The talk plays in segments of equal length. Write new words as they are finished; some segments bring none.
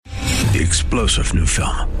the explosive new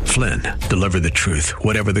film, Flynn, Deliver the Truth,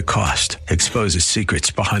 Whatever the Cost, exposes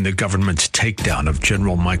secrets behind the government's takedown of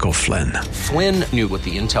General Michael Flynn. Flynn knew what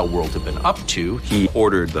the intel world had been up to. He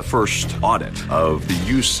ordered the first audit of the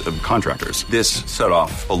use of contractors. This set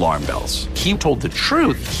off alarm bells. He told the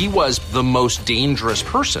truth. He was the most dangerous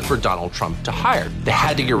person for Donald Trump to hire. They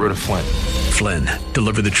had to get rid of Flynn. Flynn,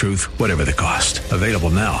 Deliver the Truth, Whatever the Cost. Available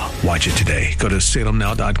now. Watch it today. Go to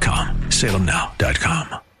salemnow.com.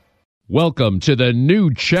 salemnow.com. Welcome to the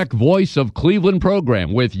new Czech Voice of Cleveland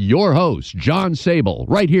program with your host, John Sable,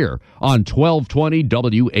 right here on 1220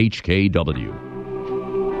 WHKW.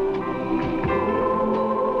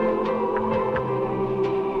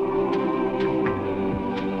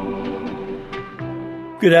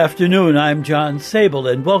 Good afternoon, I'm John Sable,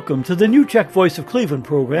 and welcome to the new Czech Voice of Cleveland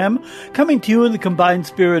program, coming to you in the combined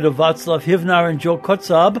spirit of Václav Hivnar and Joe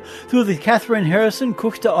Kotzab through the Catherine Harrison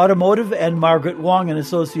Kuchta Automotive and Margaret Wong and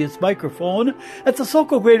Associates microphone at the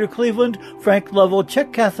Sokol Greater Cleveland, Frank Lovell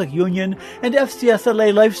Czech Catholic Union, and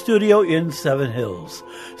FCSLA Life Studio in Seven Hills.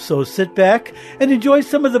 So sit back and enjoy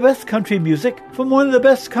some of the best country music from one of the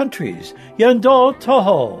best countries, Yandol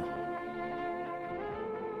Toho.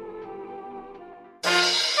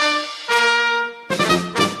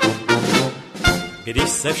 Když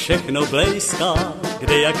se všechno blejská,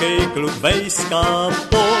 kde jaký kluk vejská,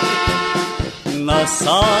 pojď na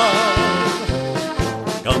sám.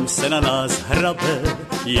 Kam se na nás hrabe,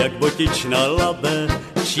 jak botična labe,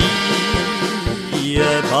 čí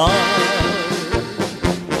je bár.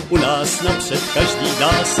 U nás napřed každý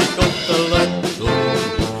dá si kotletu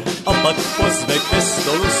a pak pozve ke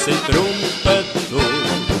stolu si trumpetu.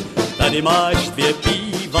 Tady máš 2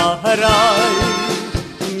 píva, hraj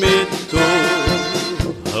mi tu.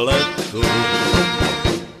 Letu.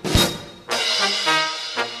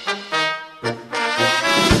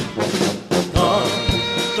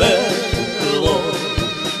 Kapelo,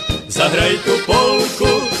 zahraj tu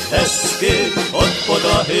polku hezky od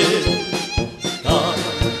podlahy.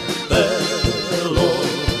 Kapelo,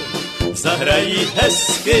 zahraj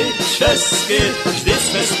hezky česky, vždy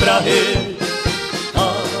jsme z Prahy.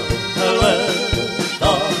 Tahle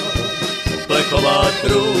ta plechová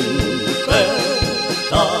trumpeta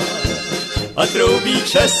a troubí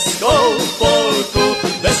českou polku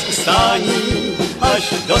bez ustání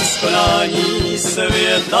až do skonání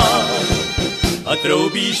světa. A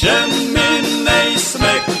troubí, že my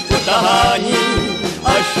nejsme k utahání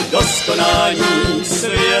až do skonání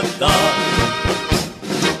světa.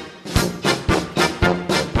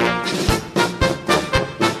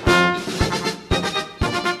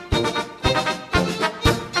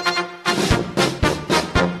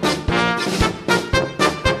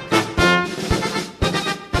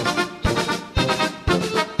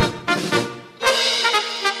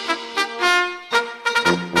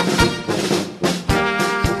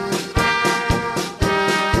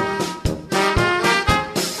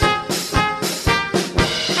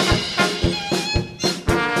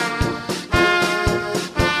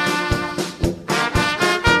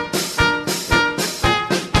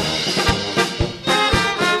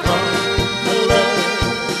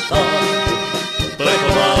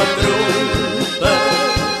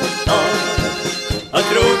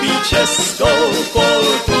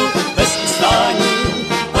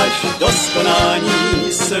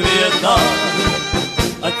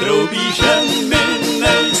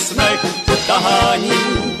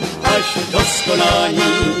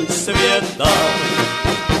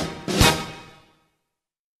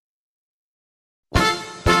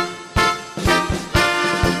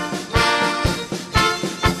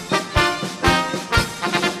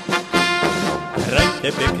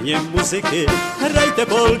 Muziky, hrajte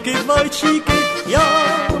polky, valčíky,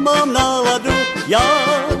 já mám náladu, já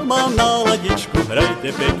mám náladičku,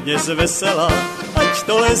 hrajte pěkně zvesela, ať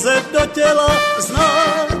to leze do těla,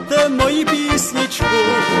 znáte moji písničku.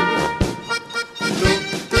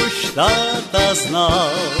 Tuž táta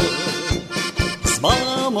znal, s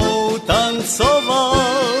mámou tancoval,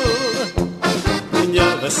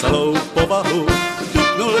 měl veselou povahu,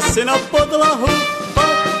 dupnul si na podlahu,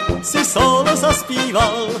 si solo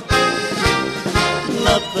zaspíval.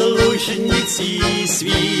 Nad lužnicí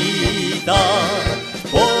svítá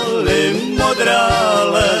v poli modrá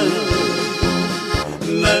len,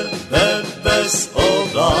 nebe bez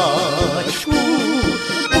obláčků,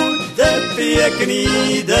 bude pěkný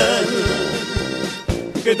den,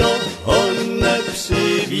 kdo ho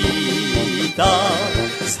nepřivítá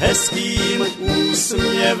s hezkým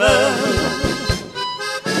úsměvem.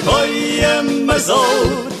 To je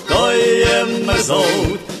mrzout, to je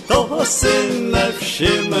mrzout, toho si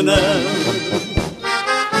nevšimnem.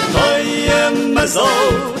 To je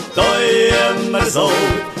mrzout, to je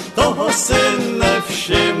mrzout, toho si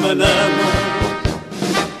nevšimnem.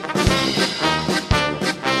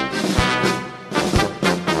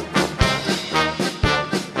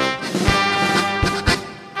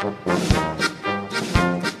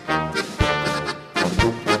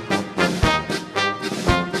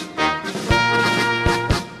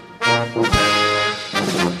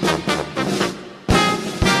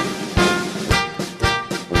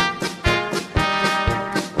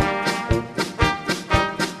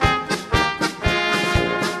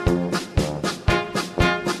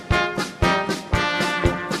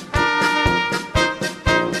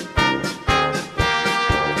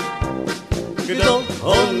 Kdo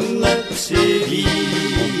ho nepřivítá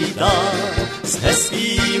s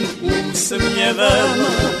hezkým úsměvem,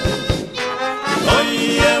 to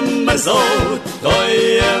je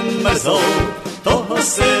mrzout, toho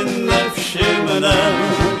si nevšimnem.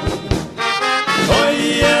 To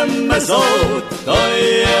je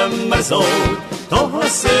mrzout, toho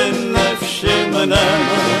si nevšimnem.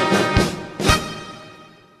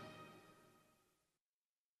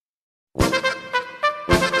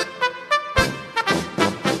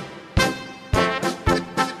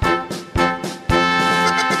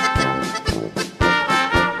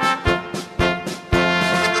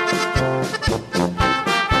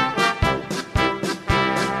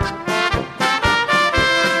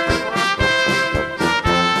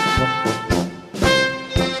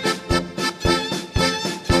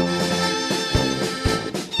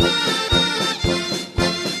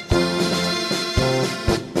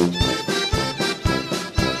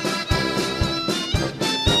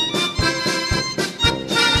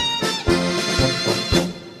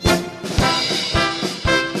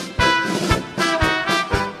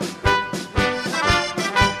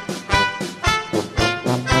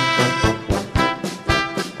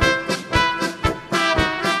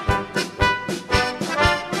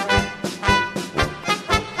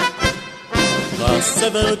 Zase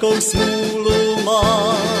velkou smůlu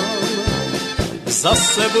mám,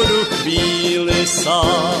 zase budu chvíli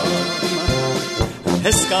sám.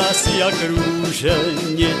 Hezká si jak růže,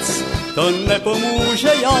 nic to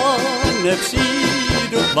nepomůže, já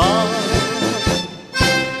nepřijdu k vám.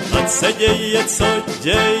 Ať se děje, co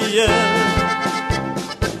děje,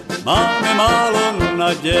 máme málo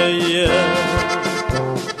naděje.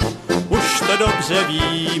 Už to dobře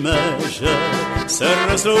víme, že se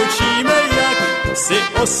rozloučíme, jak si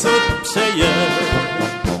osud přeje.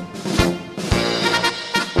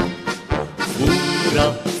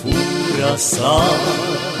 Fůra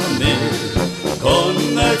slámy,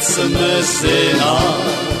 konec mezi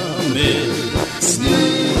námi,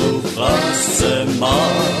 smůlu v lásce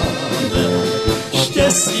máme,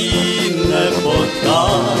 štěstí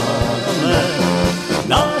nepotkáme,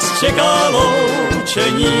 nás čeká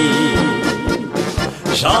loučení,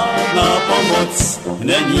 žádná pomoc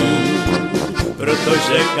není,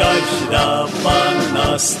 protože každá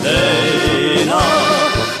panna stejná,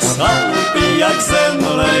 slápí jak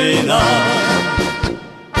zemlejná.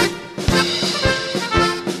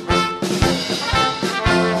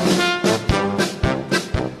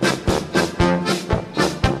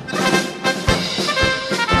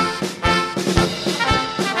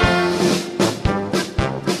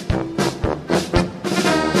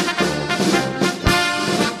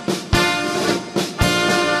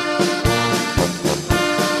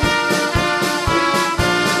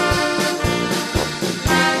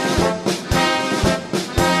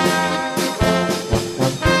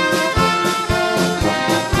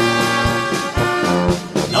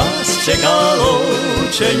 Čeká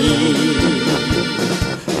loučení,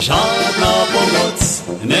 žádná pomoc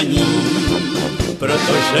není,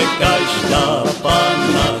 protože každá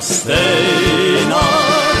panna stejná,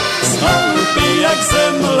 slápí jak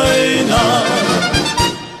zemlejná.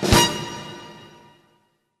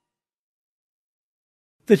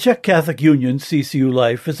 The Czech Catholic Union, CCU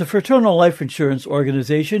Life, is a fraternal life insurance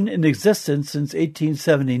organization in existence since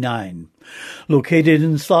 1879. Located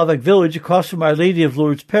in Slavic Village across from Our Lady of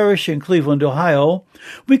Lourdes Parish in Cleveland, Ohio,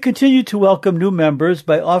 we continue to welcome new members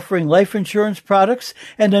by offering life insurance products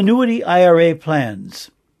and annuity IRA plans.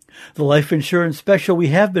 The life insurance special we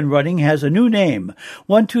have been running has a new name,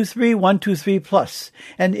 123 Plus,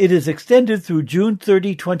 and it is extended through June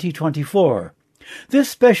 30, 2024. This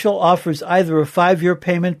special offers either a 5-year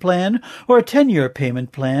payment plan or a 10-year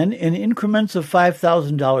payment plan in increments of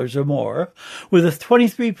 $5,000 or more, with a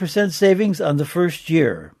 23% savings on the first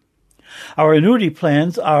year. Our annuity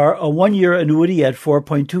plans are a 1-year annuity at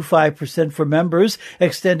 4.25% for members,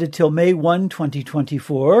 extended till May 1,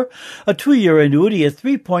 2024, a 2-year annuity at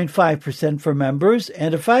 3.5% for members,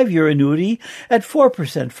 and a 5-year annuity at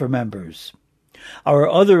 4% for members. Our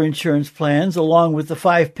other insurance plans, along with the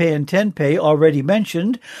 5-pay and 10-pay already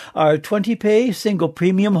mentioned, are 20-pay, single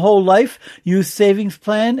premium whole life, youth savings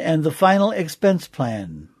plan, and the final expense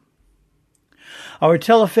plan. Our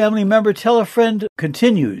Tell a Family Member, Tell a Friend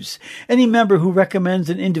continues. Any member who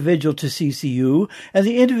recommends an individual to CCU and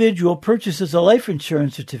the individual purchases a life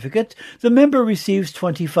insurance certificate, the member receives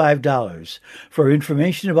 $25. For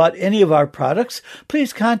information about any of our products,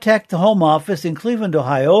 please contact the Home Office in Cleveland,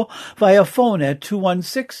 Ohio via phone at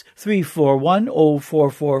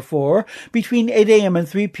 216-341-0444 between 8 a.m. and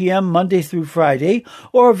 3 p.m. Monday through Friday,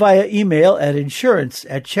 or via email at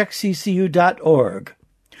insurance@czechccu.org.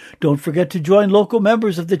 Don't forget to join local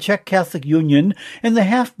members of the Czech Catholic Union in the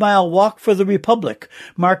half-mile Walk for the Republic,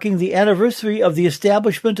 marking the anniversary of the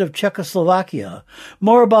establishment of Czechoslovakia.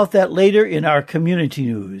 More about that later in our community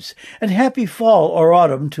news. And happy fall or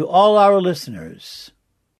autumn to all our listeners.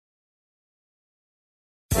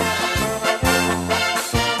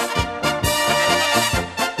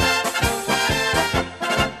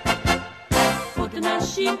 Pod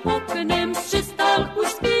naším oknem přestal už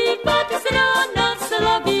zpívat z rána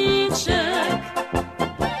slavíček.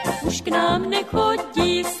 Už k nám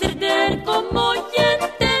nechodí srdérko moje,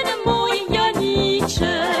 ten můj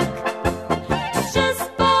Janíček. Přes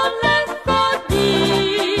pole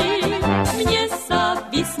chodí, mě sa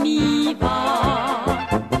vysmívá.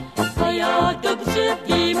 A já dobře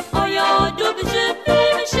vím,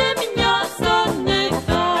 že mě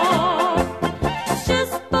zanechá. Přes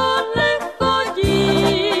pole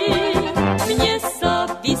chodí, mě sa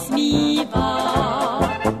vysmívá.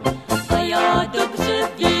 A já dobře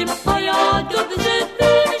vím,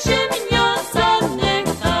 že mě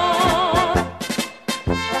zanechá.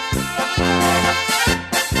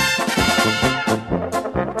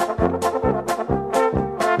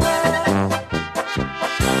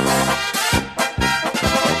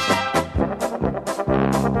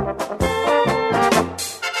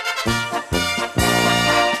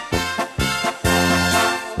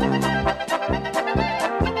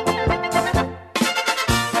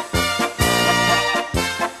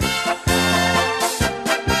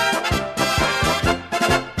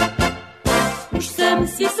 Už jsem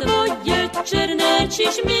si svoje černé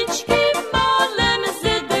čižmičky málem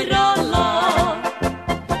zedrala.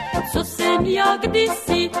 Co jsem já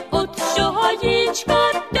kdysi od šohajíčka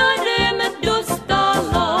darem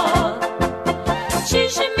dostala.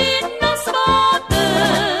 Čižmy na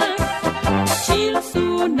svátek,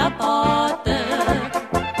 čilcu na pátek.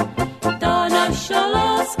 Ta naša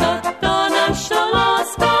láska,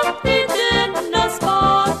 jde na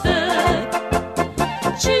zpátek.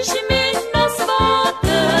 Čižmy na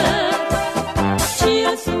svátek,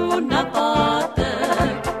 čilcu na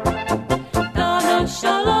pátek. Ta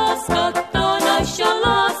naša láska,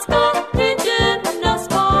 jde na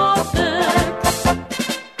zpátek.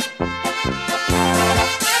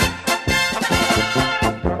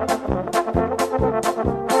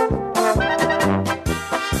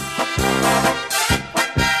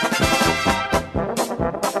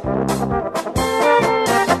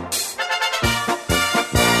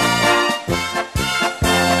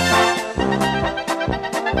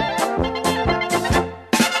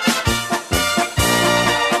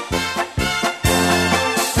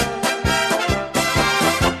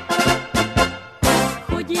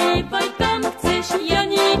 Chodívaj kam chceš,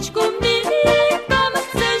 Janíčku milý, kam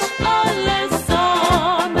chceš, ale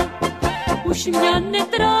sám. Už mě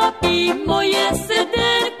netrápí moje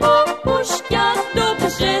srdérko, už tě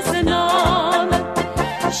dobře znám.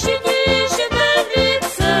 Šidíš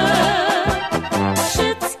velice,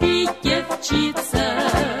 všecky děvčice.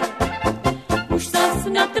 Už sas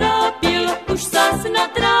natrápil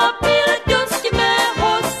dost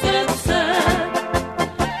mého srdce.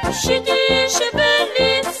 Šidíš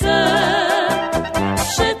velice,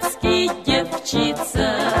 všecky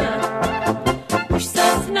děvčice. Už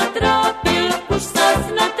sas natrápil dost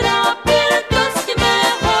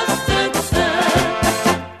mého srdce.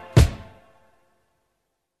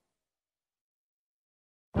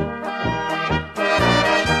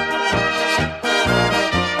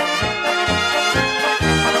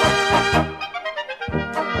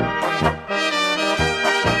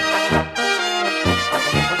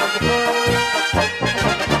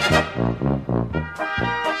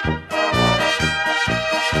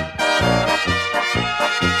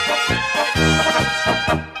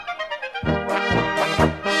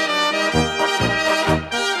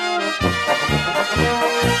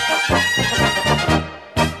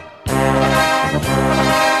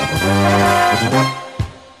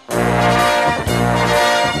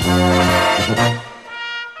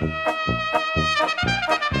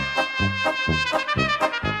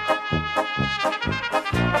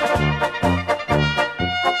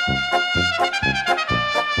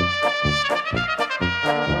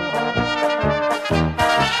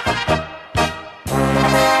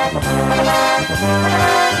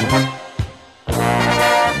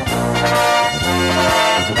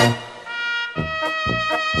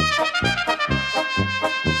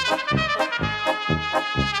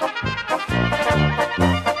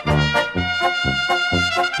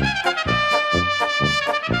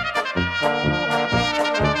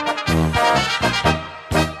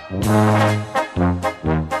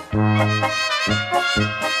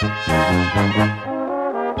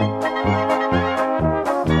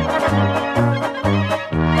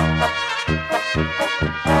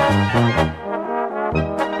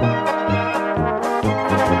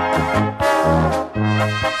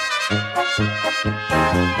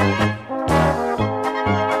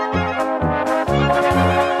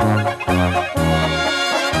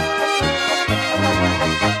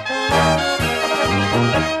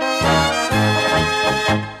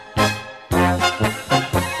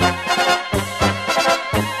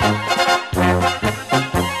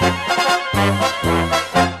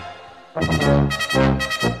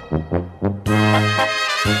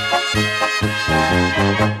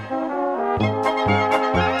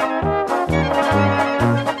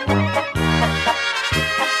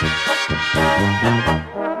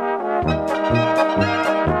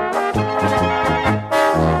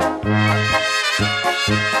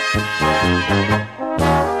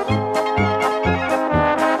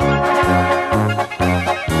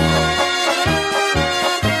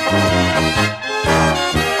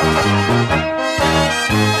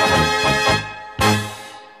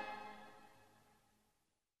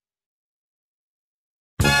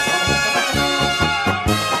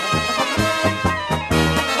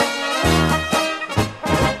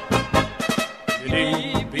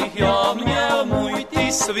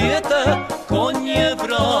 Světe koně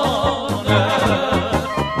vrané,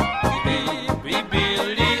 kdyby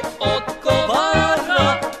byly od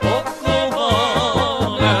kovára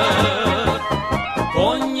okované,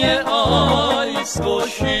 koně aj z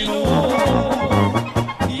košinu,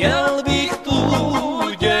 jel bych tu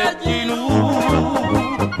dědinu,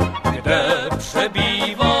 kde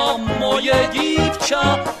přebývá moje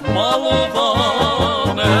dívča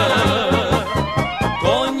malované.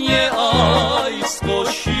 Koně aj z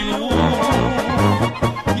košinu,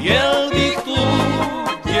 jel bych tu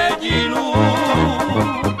dědinu,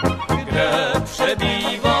 kde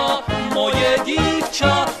přebývá moje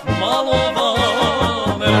dívča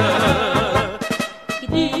malované.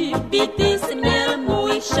 Kdyby ty směl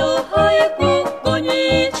můj šohajku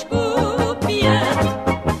koníčku pět,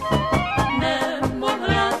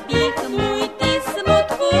 nemohla bych můj ty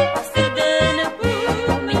smutku srden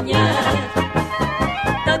umět.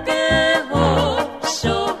 Takého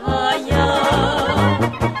šohaja,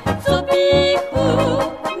 co bychu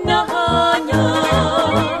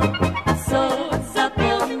naháňal, co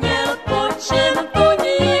zapomněl, po čem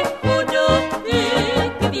koní chudobný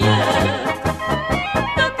květ.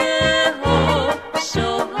 Takého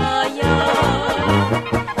šohaja,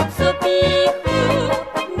 co bychu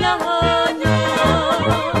naháňal,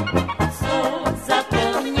 co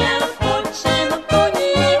zapomněl, po čem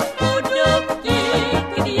koní chudobný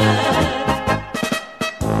květ.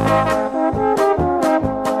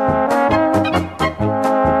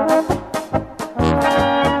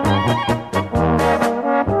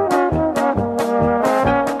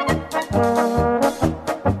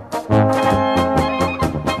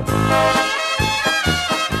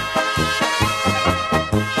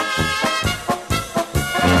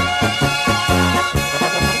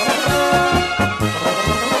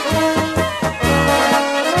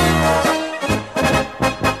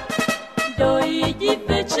 Dojdi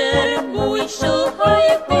večer, můj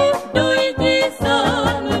šohajku, dojdi za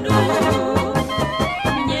mnou.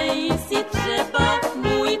 Měj si třeba,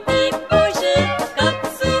 můj ty Bože,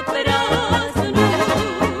 kapsu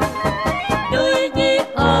prázdnou. Dojdi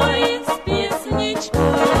aj s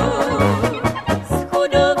pěsničkou, s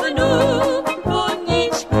chudobnou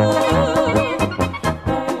koníčkou.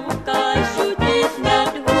 Ukážu ti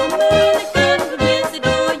nad humlkem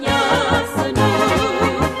hvězdu jasnou.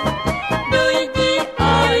 Dojdi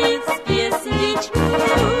aj s pěsničkou,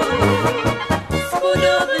 s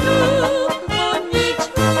chudobnou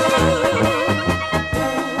koníčkou.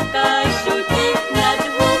 Ukážu ti nad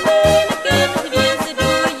humlkem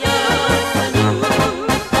hvězdu jasnou.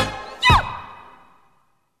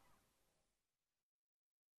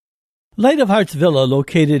 Light of Hearts Villa,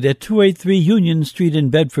 located at 283 Union Street in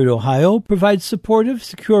Bedford, Ohio, provides supportive,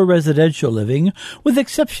 secure residential living with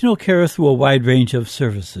exceptional care through a wide range of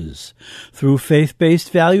services. Through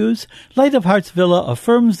faith-based values, Light of Hearts Villa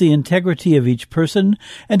affirms the integrity of each person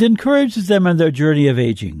and encourages them on their journey of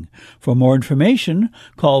aging. For more information,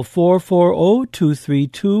 call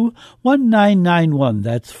 440-232-1991.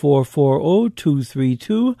 That's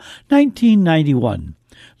 440-232-1991.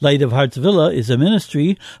 Light of Hearts Villa is a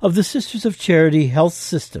ministry of the Sisters of Charity Health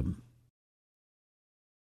System.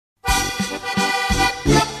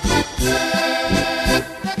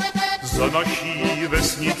 Za naší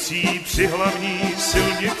vesnicí při hlavní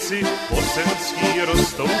silnici Osenský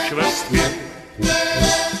rostou švestky.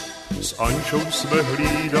 S Ančou jsme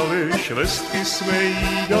hlídali, švestky jsme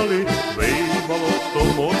jídali, vejvalo to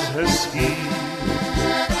moc hezký.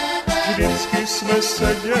 Vždycky jsme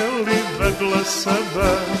seděli vedle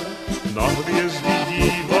sebe, na hvězdy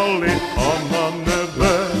dívali a na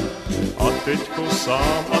nebe. A teďko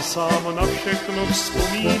sám a sám na všechno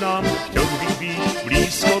vzpomínám, chtěl bych být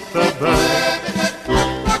blízko tebe.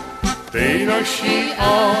 Tej naší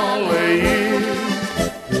aleji,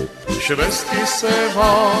 švestky se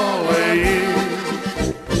válejí.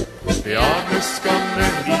 Já dneska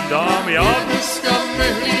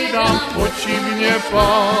nehlídám, oči mě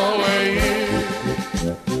pálejí.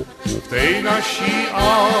 tej naší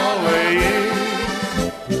aleji,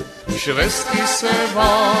 švestky se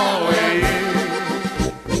válejí.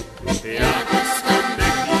 Já dneska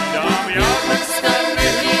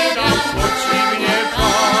nehlídám, oči mě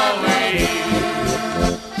pálejí.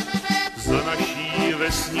 Za naší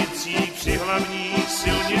vesnicí při hlavní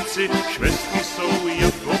silnici švestky jsou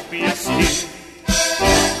jako pěsti.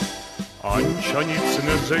 Anča nic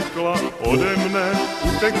neřekla, ode mne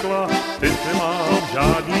utekla, teď nemám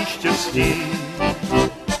žádný štěstí.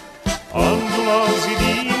 Andla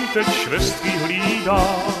zidím teď švestky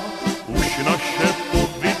hlídá, už naše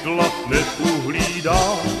povidla neuhlídá.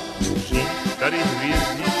 Dřív tady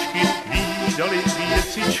hvězdičky vídali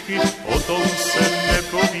věcičky, o tom se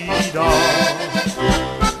nepovídá.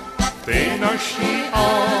 Ty naší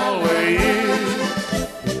aleji,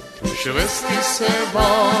 švestky se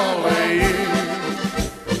válejí.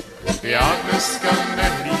 Já dneska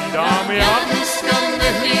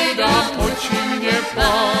nehlídám, oči mě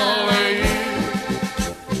pálejí.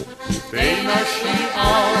 Ty naší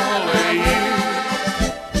aleji,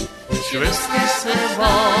 švestky se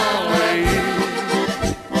válejí.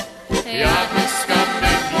 Já dneska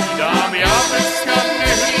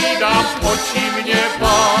nehlídám, oči mě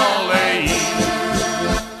pálejí.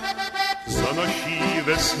 Za naší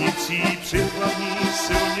vesnicí při hlavní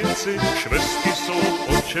silnici švestky jsou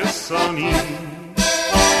očesaný.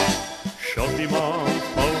 Šaty mám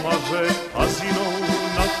v palmaře a s jinou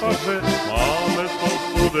na faře máme to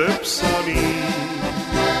podepsaný.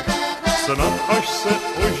 Snad až se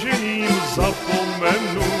ožením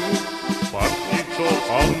zapomenu, pak ti to,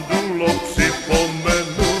 Andulo,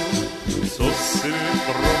 připomenu. Co jsi mi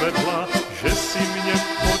provedla, že si mě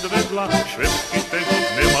podvedla, švestky teď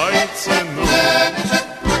nemají cenu.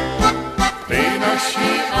 Ty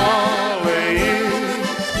naší aleji,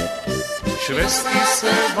 švestky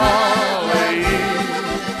se válejí.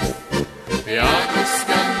 Já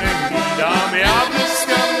dneska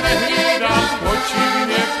nehlídám, oči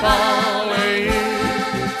mě pálejí.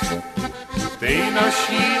 Ty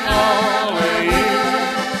naší aleji,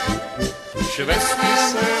 švestky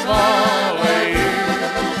se válejí.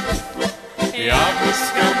 Já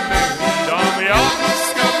dneska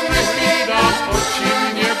nehlídám, oči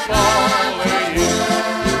mě pálejí.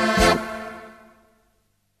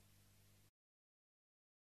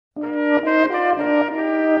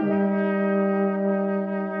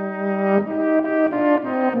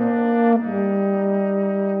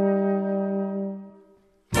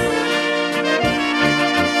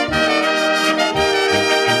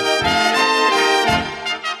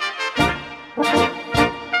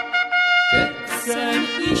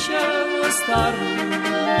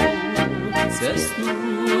 Cestu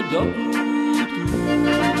do Plutu,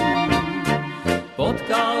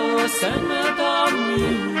 potkal jsem tam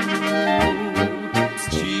Milu, s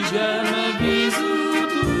křížem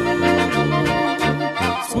vyzutu.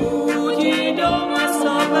 Z půti dom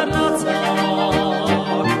sa vracá,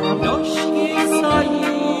 nožky sa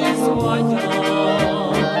jí zvaďá,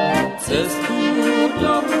 cestu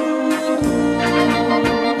do Plutu.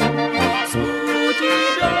 Z půti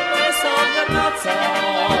dom sa vracá,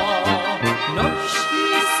 nožky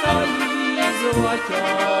sa jí zlatá,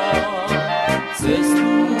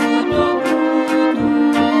 cestu do Plutu.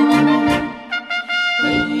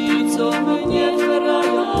 Ej, co mne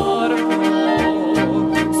frajárko,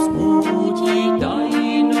 z púti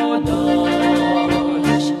tajno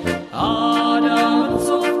dáš, Adam,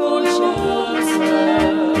 co v košerce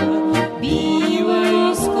bílej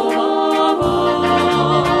schovávaš.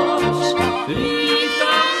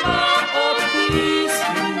 Lítka má od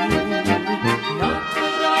písku, na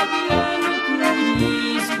travienku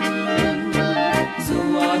nízku,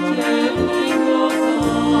 zlaté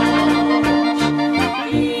ligotáš.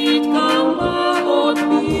 Lítka má od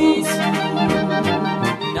písku,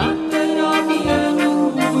 na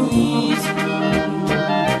travienku nízku,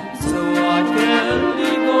 zlaté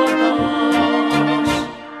ligotáš.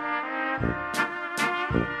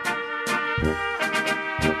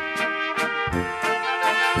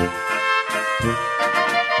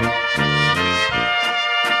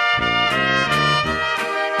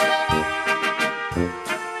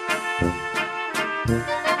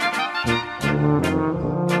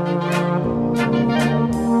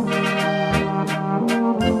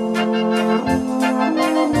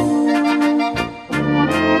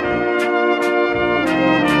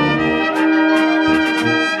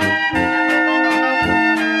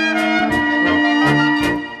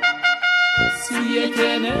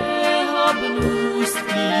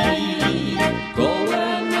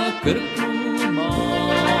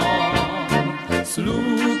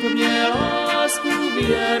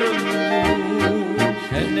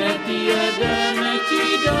 svět jeden ti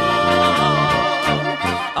dám.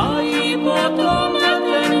 A i potom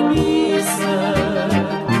ten písek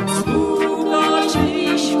spůkáš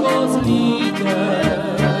líško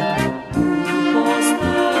zlítek,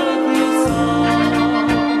 postelky sám.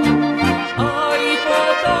 A i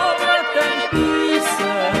potom ten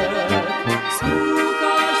písek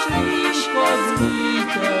spůkáš líško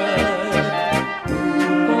zlítek,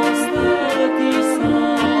 postelky sám.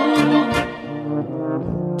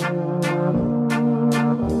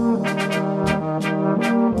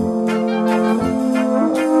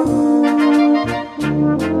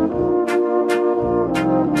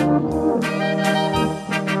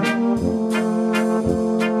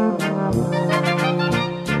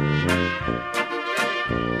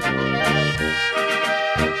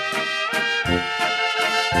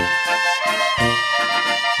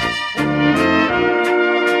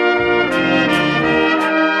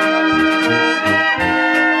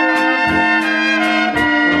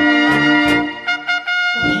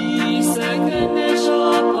 Písek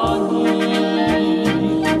nešlapaný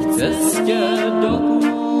v cestě do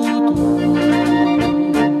kútu,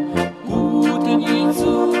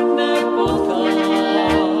 pútnicu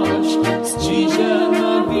nepotkáš s křížem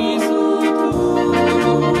vyzutu.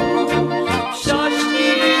 Všačný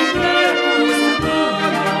neuznáná,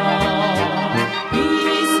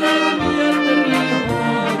 písek větrný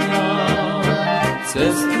hoňá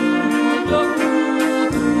cestu do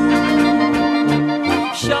kútu.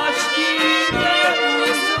 Šačky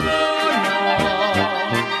neuznáná,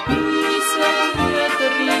 písek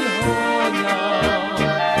větrný hoňá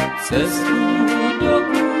cestu do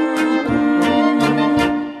kútu.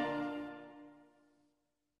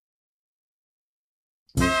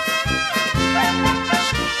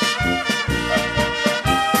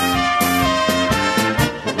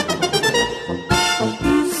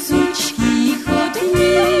 Usučký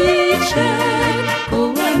chodníček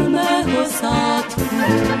kolem mého sádku,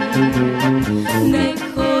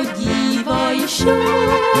 nechodívaj,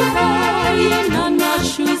 šuhaj na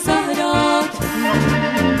našu zahrádku.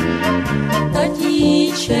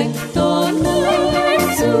 Tatíček to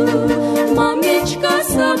nechcu, mamička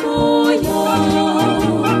sa boja,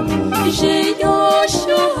 že ja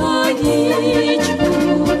šuhajíčku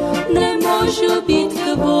nemôžu byť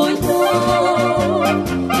tvoja,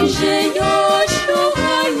 že ja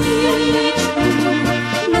šuhajíčku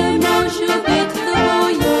nemôžu byť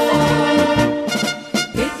tvoja.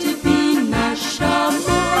 Keď by naša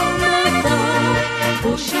mameta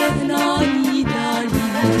požehnání dali,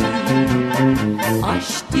 až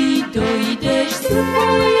ty dojdeš z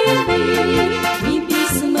vojny, my by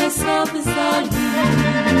sme sa vzali.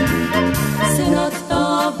 Snad tá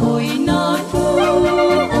vojna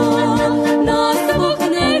dúha nás dvoch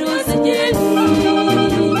nerozdelí,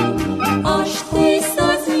 až ty sa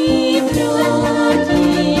z ní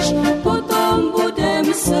vrátiš, potom budem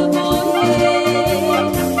svojej.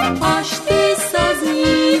 Až ty sa z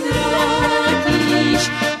ní vrátiš,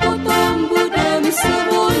 potom budem svojej.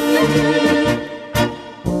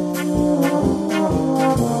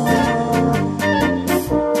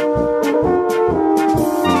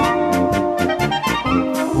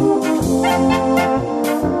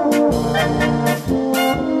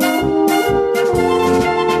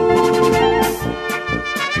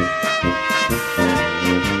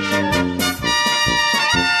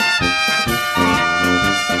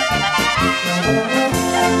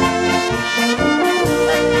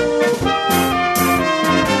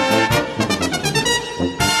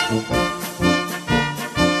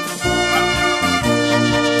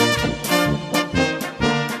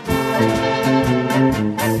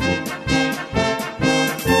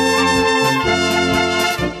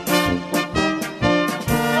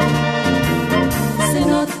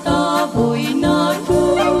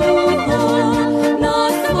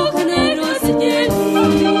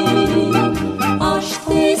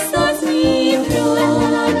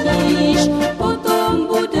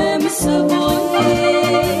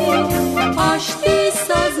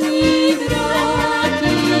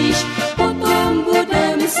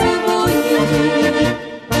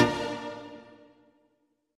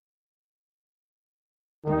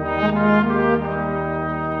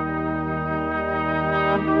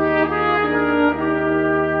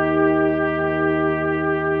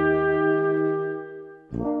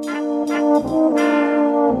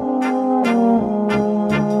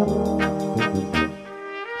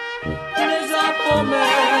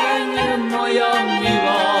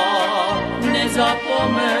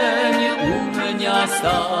 nezapomeň u mňa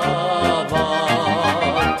stávať.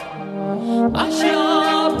 Až ja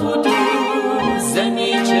budu v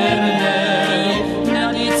zemi černej, na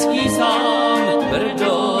vždycky sám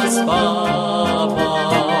tvrdo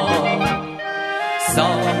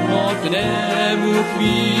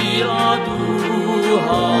chvíľa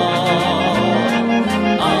dúha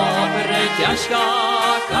a preťažká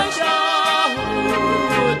každá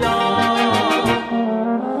húda.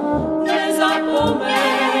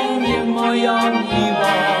 Nezapomeň, moja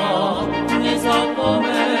milá,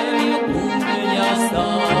 nezapomeň u mňa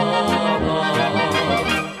stávať.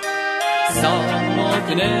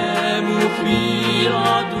 Samotnému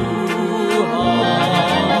chvíľa dúha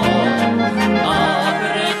a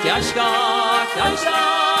preťažká každá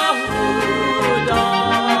húda.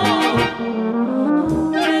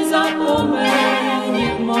 Nezapomeň,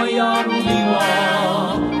 moja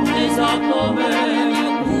milá, nezapomeň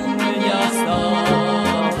u mňa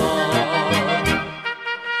stávať.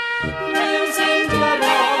 Nevzem ťa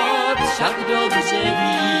rád, však dobře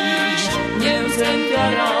víš, nevzem ťa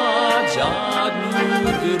rád žádnou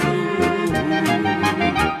druhou.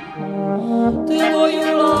 Tvoju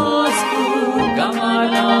lásku,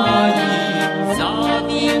 kamarádi,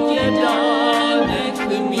 závím tě dál, nech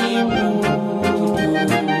mi budu.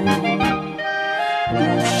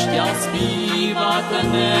 Už ťa zpívat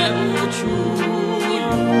neučuju,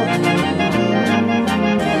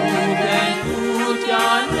 tu ťa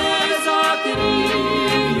nezakrýju.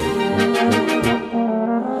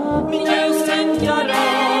 Měl jsem ťa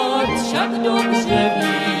rád, však dobře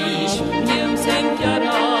víš, měl jsem ťa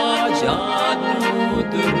rád žádnou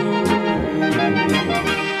druhou.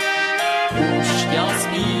 Už ťa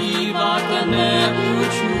zpívat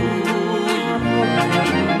neučuju,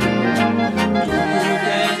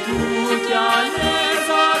 tu ťa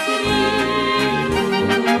nezakrýju.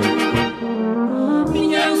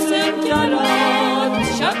 Měl jsem ťa rád,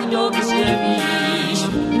 však dobře víš,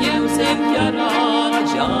 měl jsem ťa rád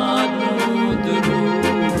žádnou druhou.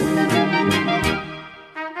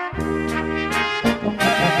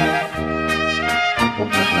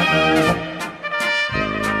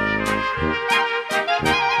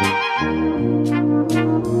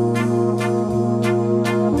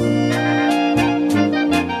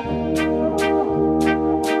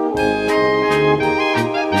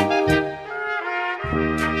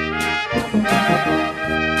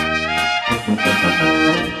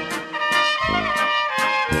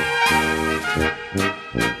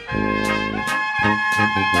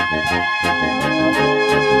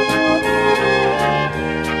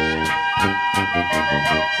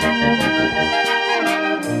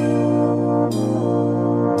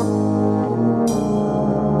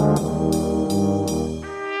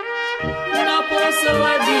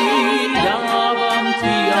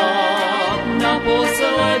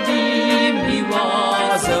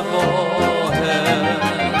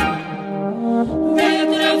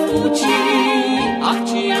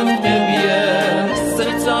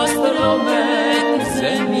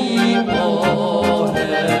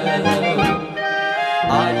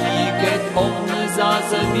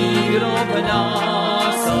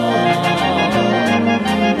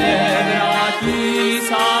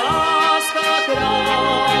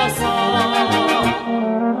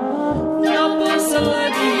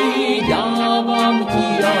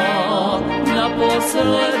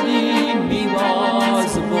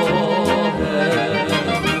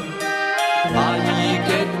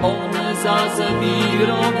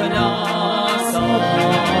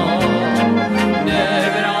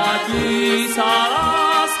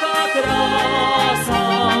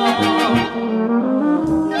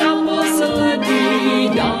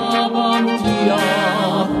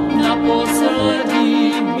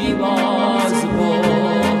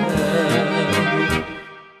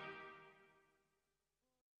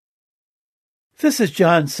 This is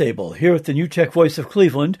John Sable, here at the New Czech Voice of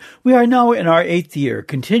Cleveland. We are now in our 8th year,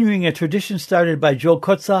 continuing a tradition started by Joe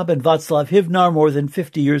Kotzab and Václav Hivnar more than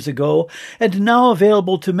 50 years ago, and now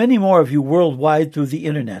available to many more of you worldwide through the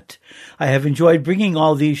Internet. I have enjoyed bringing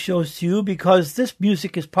all these shows to you because this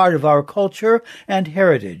music is part of our culture and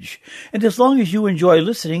heritage, and as long as you enjoy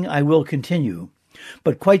listening, I will continue.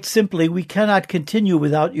 But quite simply, we cannot continue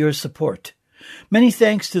without your support. Many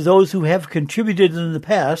thanks to those who have contributed in the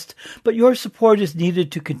past, but your support is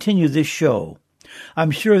needed to continue this show.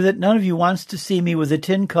 I'm sure that none of you wants to see me with a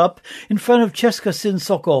tin cup in front of Česká Syn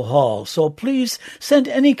Sokol Hall, so please send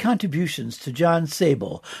any contributions to John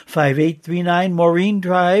Sable, 5839 Maureen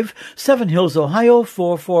Drive, Seven Hills, Ohio,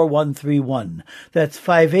 44131. That's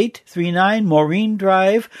 5839 Maureen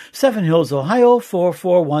Drive, Seven Hills, Ohio,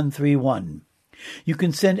 44131. You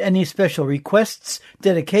can send any special requests,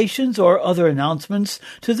 dedications, or other announcements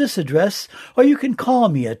to this address, or you can call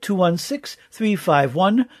me at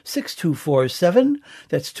 216-351-6247.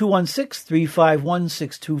 That's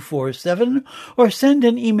 216-351-6247, or send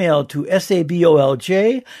an email to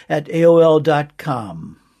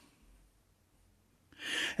sabolj@aol.com.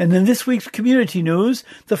 And in this week's community news,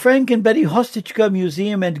 the Frank and Betty Hostichka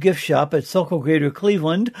Museum and Gift Shop at Sokol Greater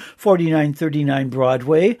Cleveland, 4939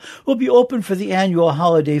 Broadway, will be open for the annual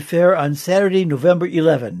holiday fair on Saturday, November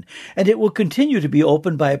 11, and it will continue to be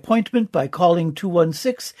open by appointment by calling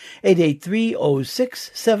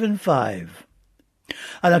 216-883-0675.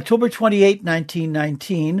 On October 28,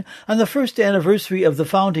 1919, on the first anniversary of the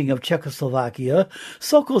founding of Czechoslovakia,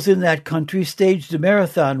 Sokols in that country staged a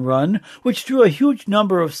marathon run which drew a huge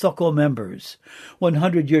number of Sokol members.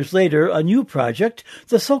 100 years later, a new project,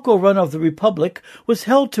 the Sokol Run of the Republic, was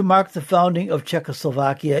held to mark the founding of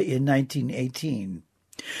Czechoslovakia in 1918.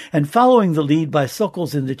 And following the lead by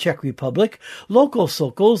Sokols in the Czech Republic, local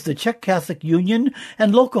Sokols, the Czech Catholic Union,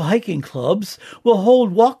 and local hiking clubs will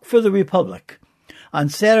hold Walk for the Republic on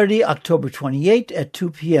Saturday, October 28 at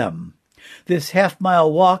 2 p.m. This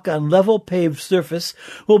half-mile walk on level paved surface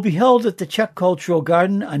will be held at the Czech Cultural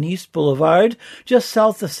Garden on East Boulevard, just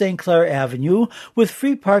south of St. Clair Avenue, with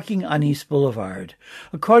free parking on East Boulevard.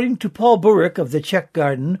 According to Paul Burek of the Czech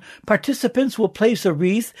Garden, participants will place a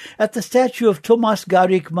wreath at the statue of Tomáš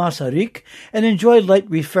Garrigue Masaryk and enjoy light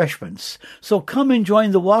refreshments. So come and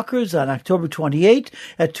join the walkers on October 28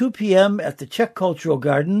 at 2 p.m. at the Czech Cultural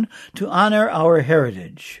Garden to honor our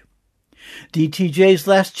heritage. DTJ's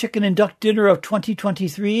last chicken and duck dinner of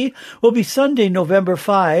 2023 will be Sunday, November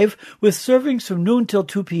 5, with servings from noon till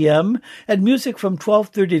 2 p.m. and music from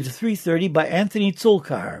 12:30 to 3:30 by Anthony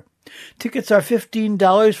Zulkar. Tickets are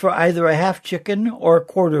 $15 for either a half chicken or a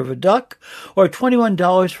quarter of a duck, or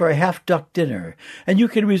 $21 for a half duck dinner. And you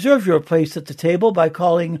can reserve your place at the table by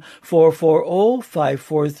calling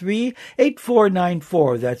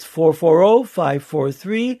 440-543-8494. That's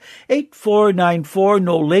 440-543-8494,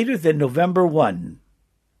 no later than November 1.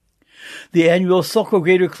 The annual Sokol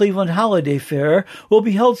Greater Cleveland Holiday Fair will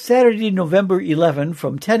be held Saturday, November 11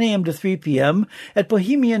 from 10 a.m. to 3 p.m. at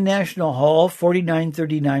Bohemian National Hall,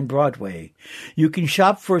 4939 Broadway. You can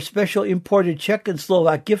shop for special imported Czech and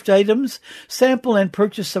Slovak gift items, sample and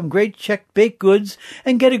purchase some great Czech baked goods,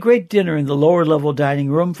 and get a great dinner in the lower level dining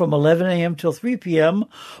room from 11 a.m. till 3 p.m.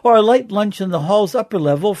 or a light lunch in the hall's upper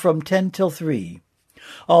level from 10 till 3.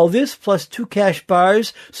 All this plus 2 cash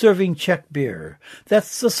bars serving Czech beer.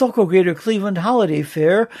 That's the Sokol Greater Cleveland Holiday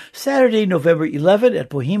Fair, Saturday, November 11 at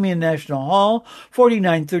Bohemian National Hall,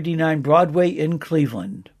 4939 Broadway in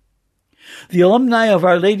Cleveland. The alumni of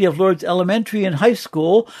Our Lady of Lourdes Elementary and High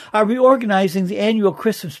School are reorganizing the annual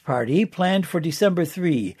Christmas party planned for December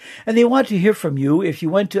 3, and they want to hear from you if you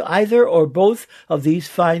went to either or both of these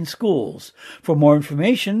fine schools. For more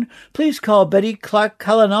information, please call Betty Clark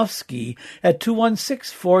Kalinowski at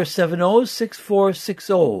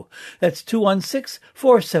 216-470-6460. That's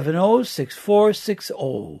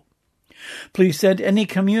 216-470-6460. Please send any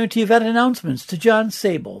community event announcements to John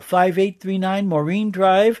Sable, 5839 Maureen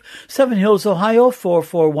Drive, Seven Hills, Ohio,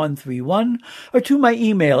 44131, or to my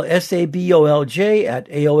email,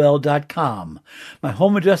 sabolj@aol.com. My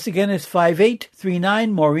home address again is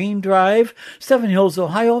 5839 Maureen Drive, Seven Hills,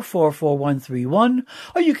 Ohio, 44131,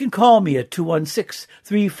 or you can call me at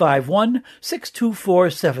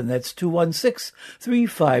 216-351-6247. That's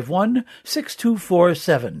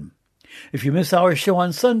 216-351-6247. If you miss our show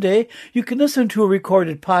on Sunday, you can listen to a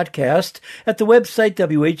recorded podcast at the website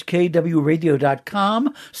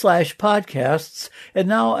whkwradio.com/podcasts, and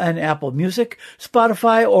now on Apple Music,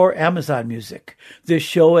 Spotify, or Amazon Music. This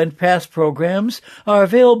show and past programs are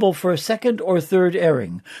available for a second or third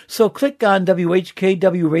airing, so click on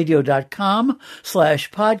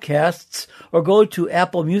whkwradio.com/podcasts or go to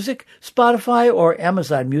Apple Music, Spotify, or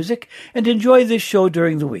Amazon Music and enjoy this show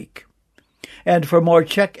during the week. And for more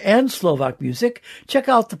Czech and Slovak music, check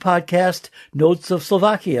out the podcast Notes of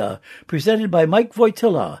Slovakia, presented by Mike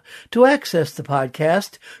Wojtyla. To access the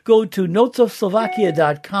podcast, go to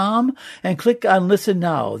notesofslovakia.com and click on Listen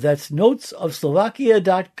Now. That's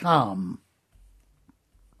notesofslovakia.com.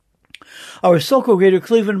 Our Sokol Greater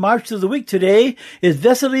Cleveland March of the Week today is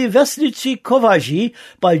Vesely Vesnici Kovaji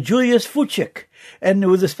by Julius Fuchik, and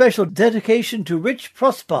with a special dedication to Rich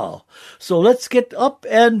Prospal. So let's get up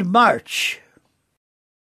and march.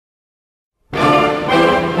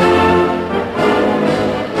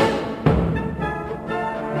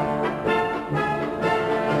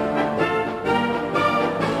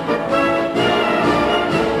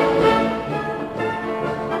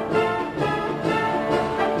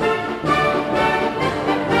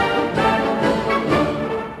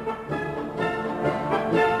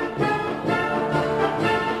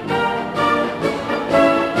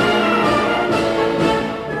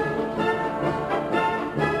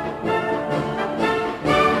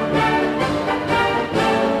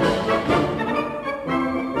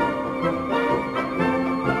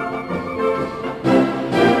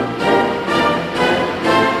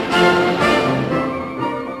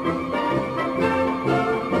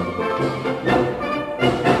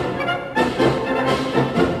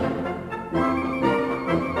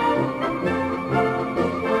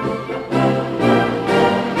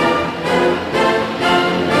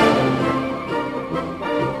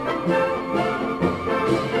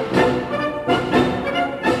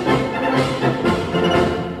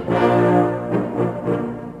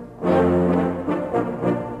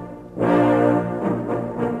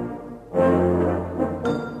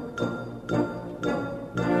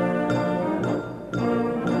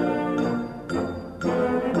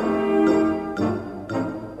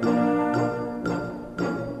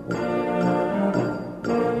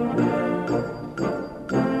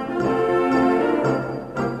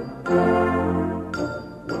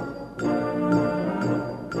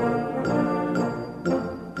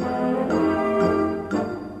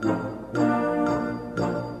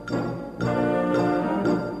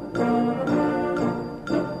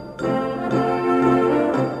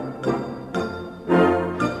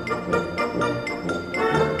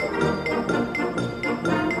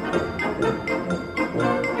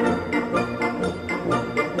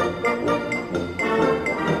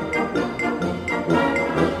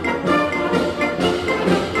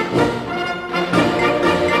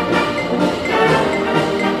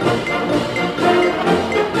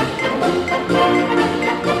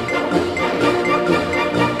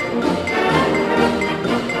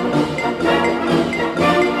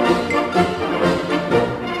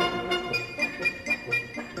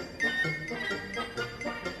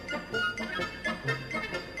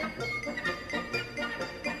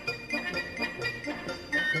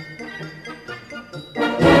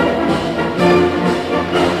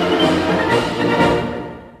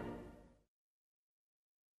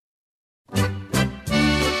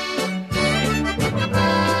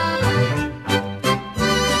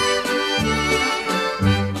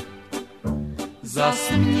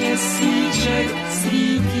 Zas měsíček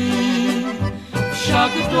svítí,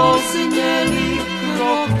 však dozněly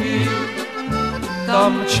kroky.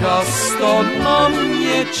 Tam často na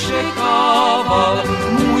mě čekával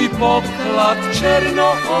můj poklad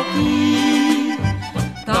černooký.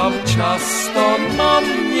 Tam často na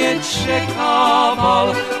mě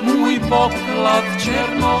čekával můj poklad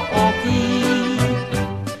černooký.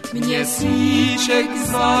 Měsíček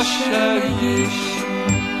zašel již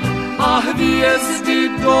a hvězdy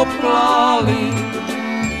doplály,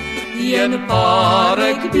 jen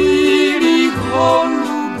párek bílých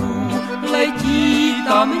holubů letí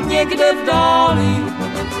tam někde v dáli.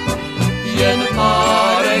 Jen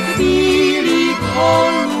párek bílých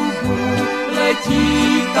holubů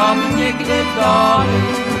letí tam někde v dáli.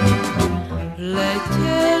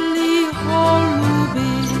 Letěli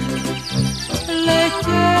holuby,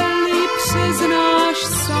 letěli přes náš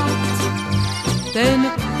sad.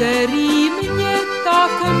 Ten, který mě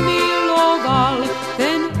tak miloval,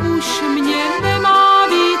 ten už mě nemá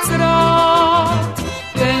víc rád.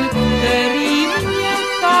 Ten, který mě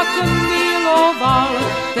tak miloval,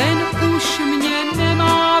 ten už mě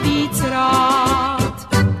nemá víc rád.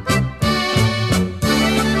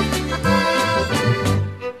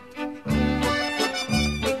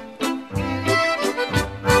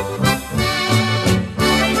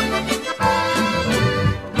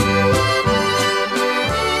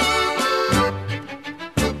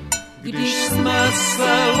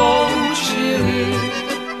 Loučili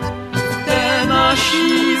v té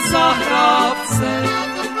naší zahrádce,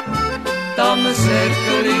 tam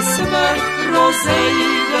řekli jsme,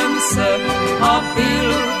 rozejdem se a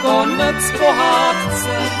byl konec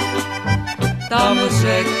pohádce. Tam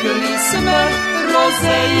řekli jsme,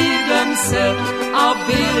 rozejdem se a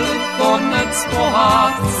byl konec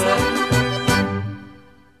pohádce.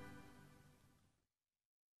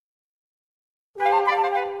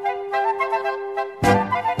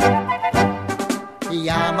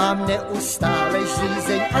 Já mám neustále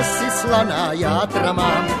žízeň, asi slaná játra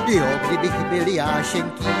mám. Jo, kdybych byl já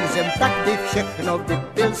šenkýřem, tak by všechno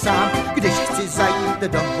vypil sám. Když chci zajít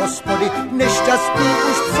do hospody, nešťastný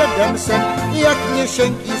už předem jsem. Jak mě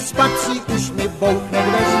šenký spací, už mi bouchne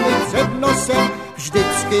dveřmi před nosem.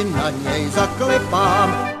 Vždycky na něj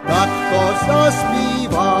zaklepám, tak to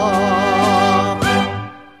zaspívám.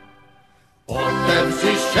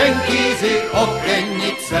 Otevři šenkýři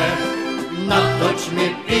okenice, natoč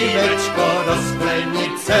mi pívečko do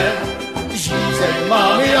sklenice. Žízeň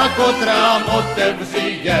mám jako trám,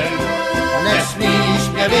 otevři jen. Nesmíš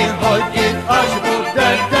mě vyhodit, až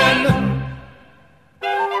bude den.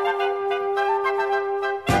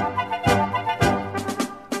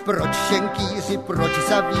 Proč šenkýři, proč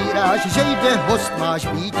zavíráš, že jde host, máš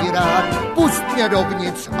být rád. Pust mě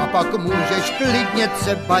dovnitř a pak můžeš klidně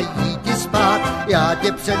třeba jít i spát. Já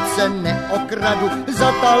tě přece neokradu,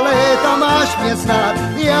 za ta léta máš mě znát.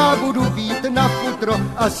 Já budu být na futro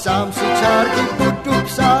a sám si čárky budu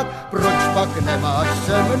psát. Proč pak nemáš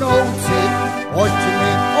se mnou cit, pojď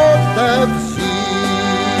mi otevřít.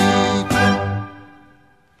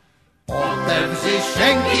 Otevři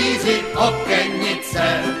šenkýři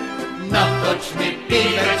okenice, natoč mi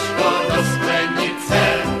pívečko do sklenice.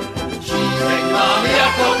 Žízeň mám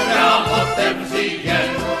jako trám, otevři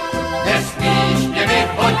jen. Nesmíš mě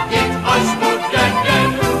vyhodit, až bude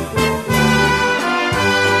den.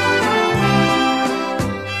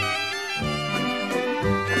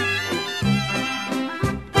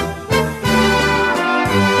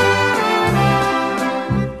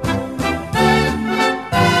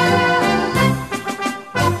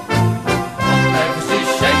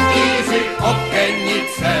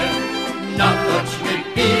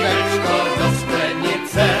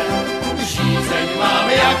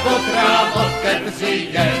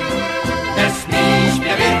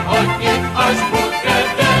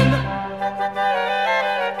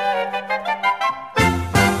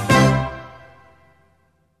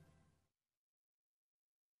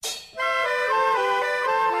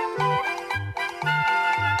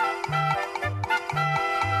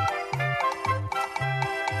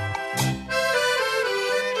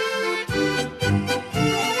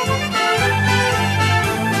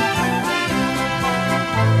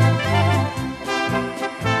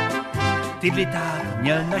 Tydlitát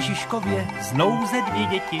měl na Žižkově z nouze 2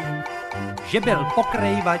 děti, že byl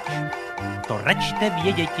pokrejvač, to račte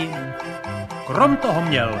věděti. Krom toho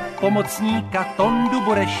měl pomocníka Tondu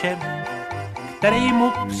Bureše, který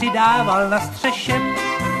mu přidával na střeše.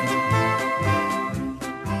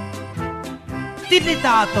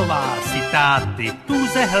 Tydlitátová si táty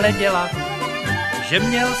tůze hleděla, že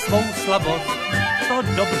měl svou slabost, to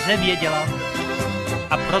dobře věděla.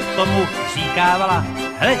 A proto mu říkávala,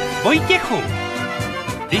 hele, Vojtěchu,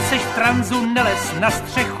 ty seš v tranzu, nelez na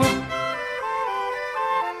střechu.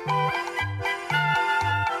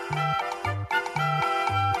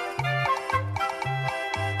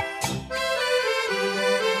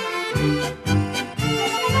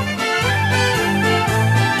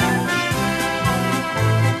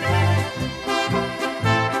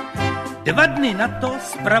 Dva dny na to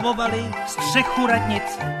spravovali střechu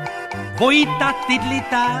radnice. Vojta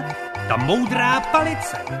Tydlitát, ta moudrá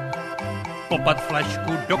palice. Popad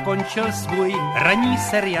flašku dokončil svůj ranní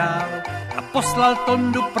seriál a poslal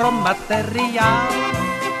Tondu pro materiál.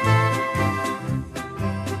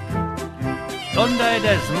 Tonda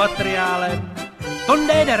jede s materiálem,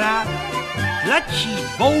 Tonda jede rád, tlačí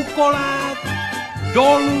dvoukolák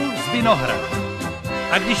dolů z Vinohrad.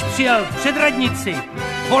 A když přijel před radnici,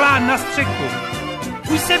 volá na střechu.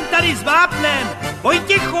 Už jsem tady s vápnem,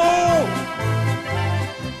 Vojtěchu!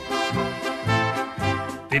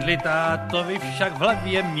 Tydlitátovi však v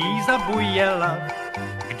hlavě míza bujela,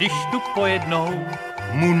 když tu pojednou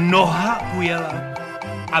mu noha ujela.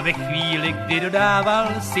 A ve chvíli, kdy dodával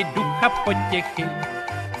si ducha potěchy,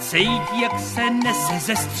 cítí, jak se nese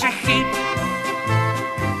ze střechy.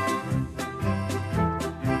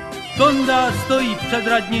 Tonda stojí před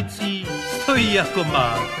radnicí, stojí jako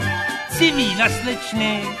má. Civí na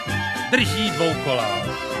slečny, drží dvoukolák.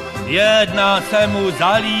 Jedna se mu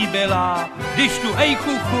zalíbila, když tu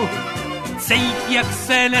hejchuchu cítí, jak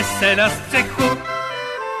se nese na střechu.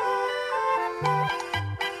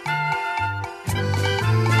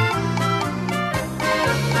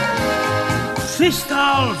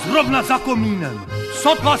 Přistál zrovna za komínem,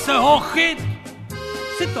 sotva se ho chyt,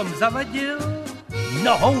 přitom zavadil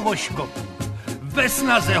nohou voškopu. Ve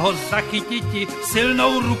snaze ho zachytiti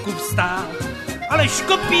silnou ruku vstát, ale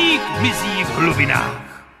škopík mizí v hlubinách.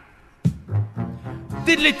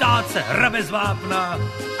 Tydlitát se hrabe z vápna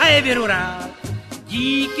a je věru rád.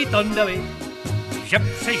 Díky Tondovi, že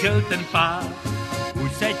přežil ten pád.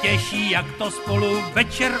 Už se těší, jak to spolu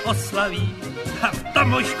večer oslaví. A v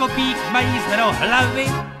tom ho škopík mají zmeno hlavy.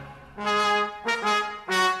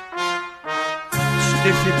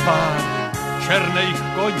 4 pár černých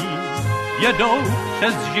koní jedou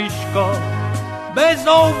přes Žižko.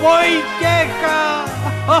 Vezou Vojtěcha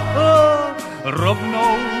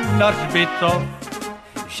rovnou na hřbitov.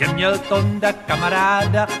 Že měl Tonda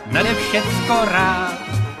kamaráda, nade všecko rád.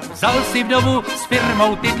 Vzal si vdovu s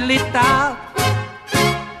firmou Tydlitát.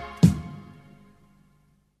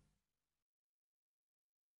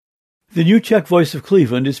 The New Czech Voice of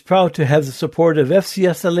Cleveland is proud to have the support of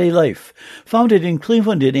FCSLA Life, founded in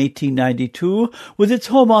Cleveland in 1892, with its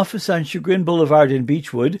home office on Chagrin Boulevard in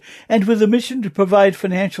Beechwood, and with a mission to provide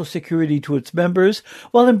financial security to its members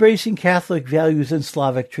while embracing Catholic values and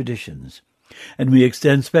Slavic traditions. And we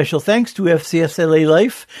extend special thanks to FCSLA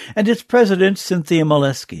Life and its president, Cynthia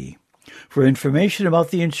Molesky. For information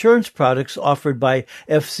about the insurance products offered by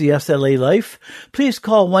FCSLA Life, please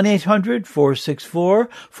call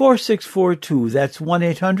 1-800-464-4642. That's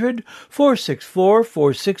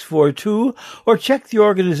 1-800-464-4642, or check the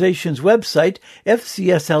organization's website,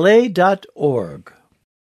 fcsla.org.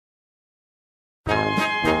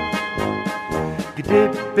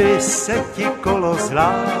 Kdyby se ti kolo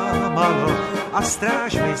zlámalo a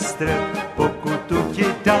strážmistr pokutu ti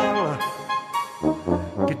dal,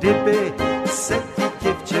 kdyby se ti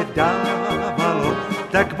děvče dávalo,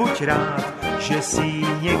 tak buď rád, že si ji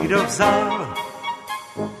někdo vzal.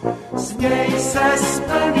 Směj se z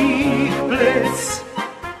plných plic,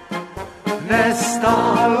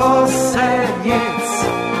 nestalo se nic.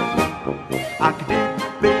 A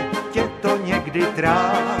kdyby tě to někdy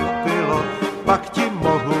trápilo, pak ti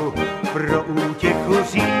mohu pro útěchu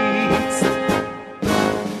říct.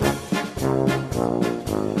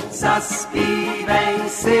 Zaspívej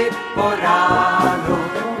si po ránu,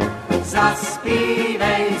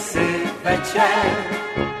 zaspívej si večer,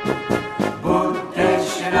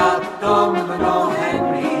 budeš na tom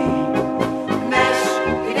mnohem líp, než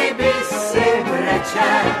kdyby si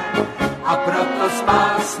brečel, a proto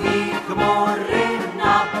spásní chmury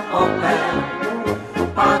na popel,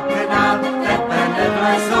 pak na tebe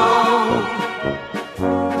nevlezou.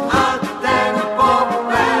 A ten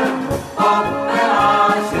popel,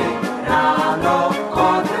 popeláři rád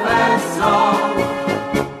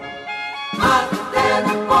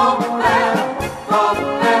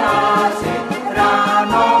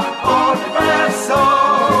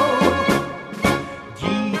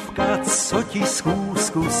co ti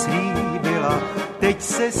schůzku slíbila, teď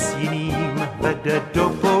se s jiným vede do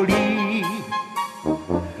polí.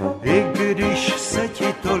 I když se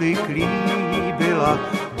ti tolik líbila,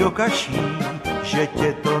 dokaží, že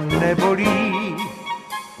tě to nebolí.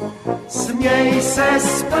 Směj se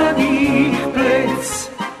z plných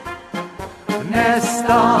plic,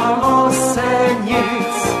 nestalo se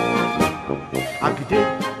nic. A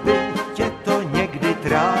kdyby tě to někdy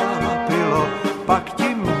trápilo, pak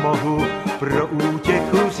ti mohu pro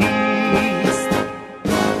útěchu říct.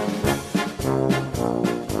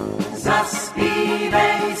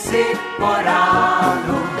 Zaspívej si po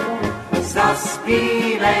ránu,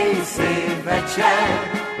 zaspívej si večer,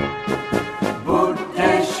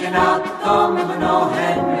 budeš na tom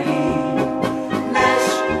mnohem líp, než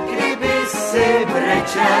kdyby si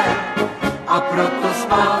brečel, a proto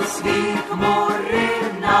spal svý chmury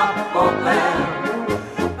na popel,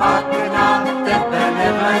 pak na tebe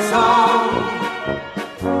nevlezou.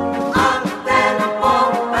 A ten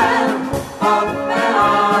popel,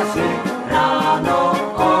 popeláři ráno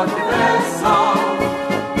odvezou.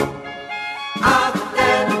 A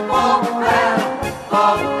ten popel,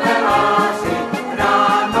 popeláři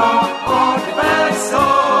ráno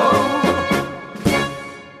odvezou.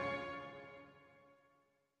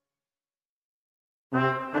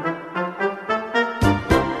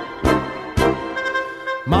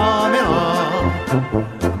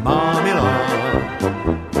 Mámila,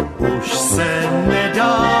 už se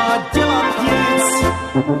nedá dělat nic,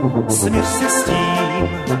 smíř se s tím,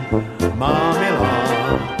 mámila,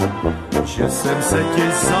 že jsem se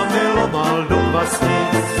ti zamiloval do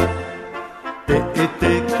kvasnic. Ty i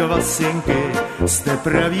ty kvasinky jste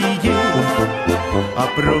pravý div a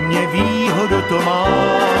pro mě výhodu to má.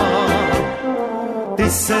 Ty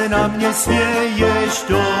se na mě směješ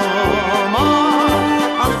doma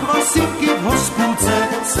a kvasinky v hospůdce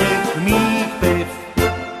z těch mých piv.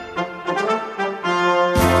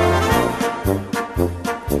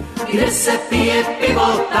 Kde se pije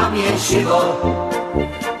pivo, tam je živo,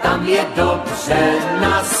 tam je dobře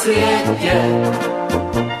na světě.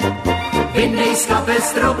 Vyndej z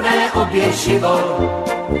kapes drobné oběživo,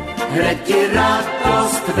 hned ti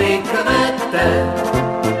radost vykvete.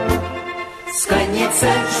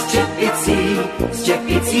 Sklenice s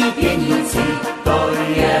čepicí pěnící, to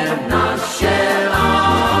je naše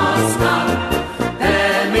láska.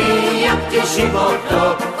 Témy jak ti život,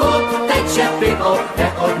 dokud teče pivo,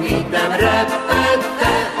 neodmítnem repete.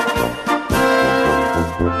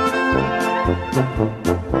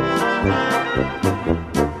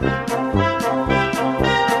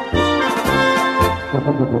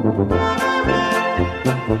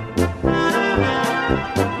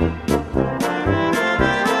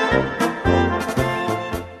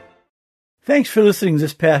 Thanks for listening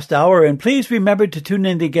this past hour, and please remember to tune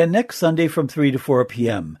in again next Sunday from 3 to 4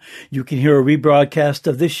 p.m. You can hear a rebroadcast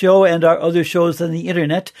of this show and our other shows on the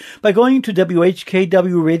internet by going to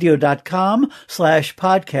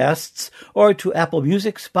whkwradio.com/podcasts or to Apple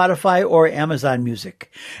Music, Spotify, or Amazon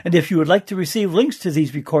Music. And if you would like to receive links to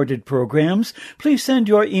these recorded programs, please send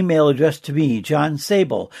your email address to me, John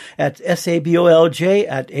Sabol, at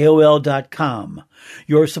sabolj@aol.com.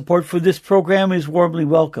 Your support for this program is warmly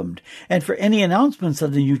welcomed. And for any announcements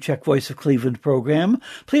on the New Czech Voice of Cleveland program,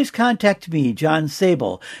 please contact me, John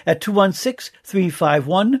Sabol, at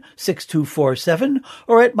 216-351-6247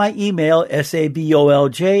 or at my email,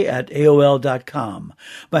 sabolj@aol.com.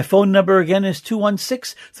 My phone number again is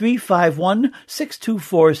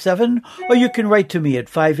 216-351-6247, or you can write to me at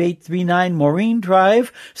 5839 Maureen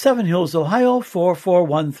Drive, Seven Hills, Ohio,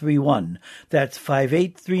 44131. That's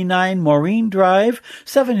 5839 Maureen Drive,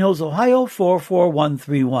 Seven Hills, Ohio,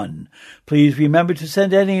 44131. Please remember to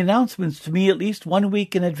send any announcements to me at least 1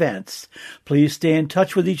 week in advance. Please stay in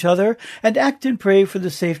touch with each other and act and pray for the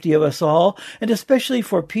safety of us all, and especially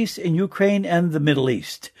for peace in Ukraine and the Middle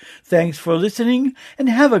East. Thanks for listening, and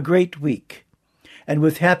have a great week. And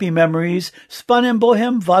with happy memories, Spun and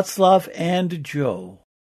Bohem, Václav, and Joe.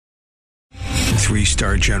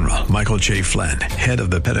 3-star General Michael J. Flynn, head of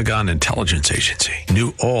the Pentagon Intelligence Agency,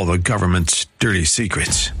 knew all the government's dirty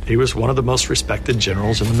secrets. He was one of the most respected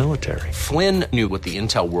generals in the military. Flynn knew what the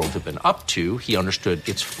intel world had been up to. He understood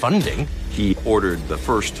its funding. He ordered the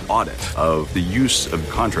first audit of the use of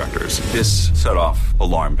contractors. This set off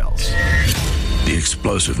alarm bells. The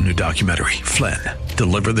explosive new documentary, Flynn,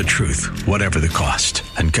 Deliver the Truth, Whatever the Cost,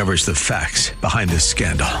 uncovers the facts behind this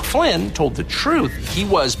scandal. Flynn told the truth. He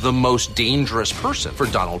was the most dangerous person for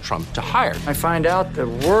Donald Trump to hire. I find out the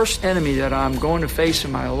worst enemy that I'm going to face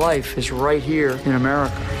in my life is right here in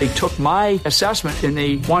America. They took my assessment and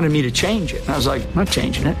they wanted me to change it. And I was like, I'm not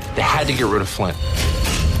changing it. They had to get rid of Flynn.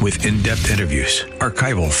 with in-depth interviews,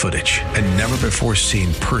 archival footage, and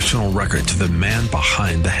never-before-seen personal records of the man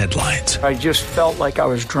behind the headlines. I just felt like I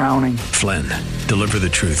was drowning. Flynn, deliver the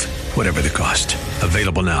truth, whatever the cost.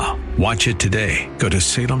 Available now. Watch it today. Go to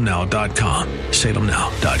salemnow.com.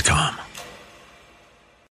 salemnow.com.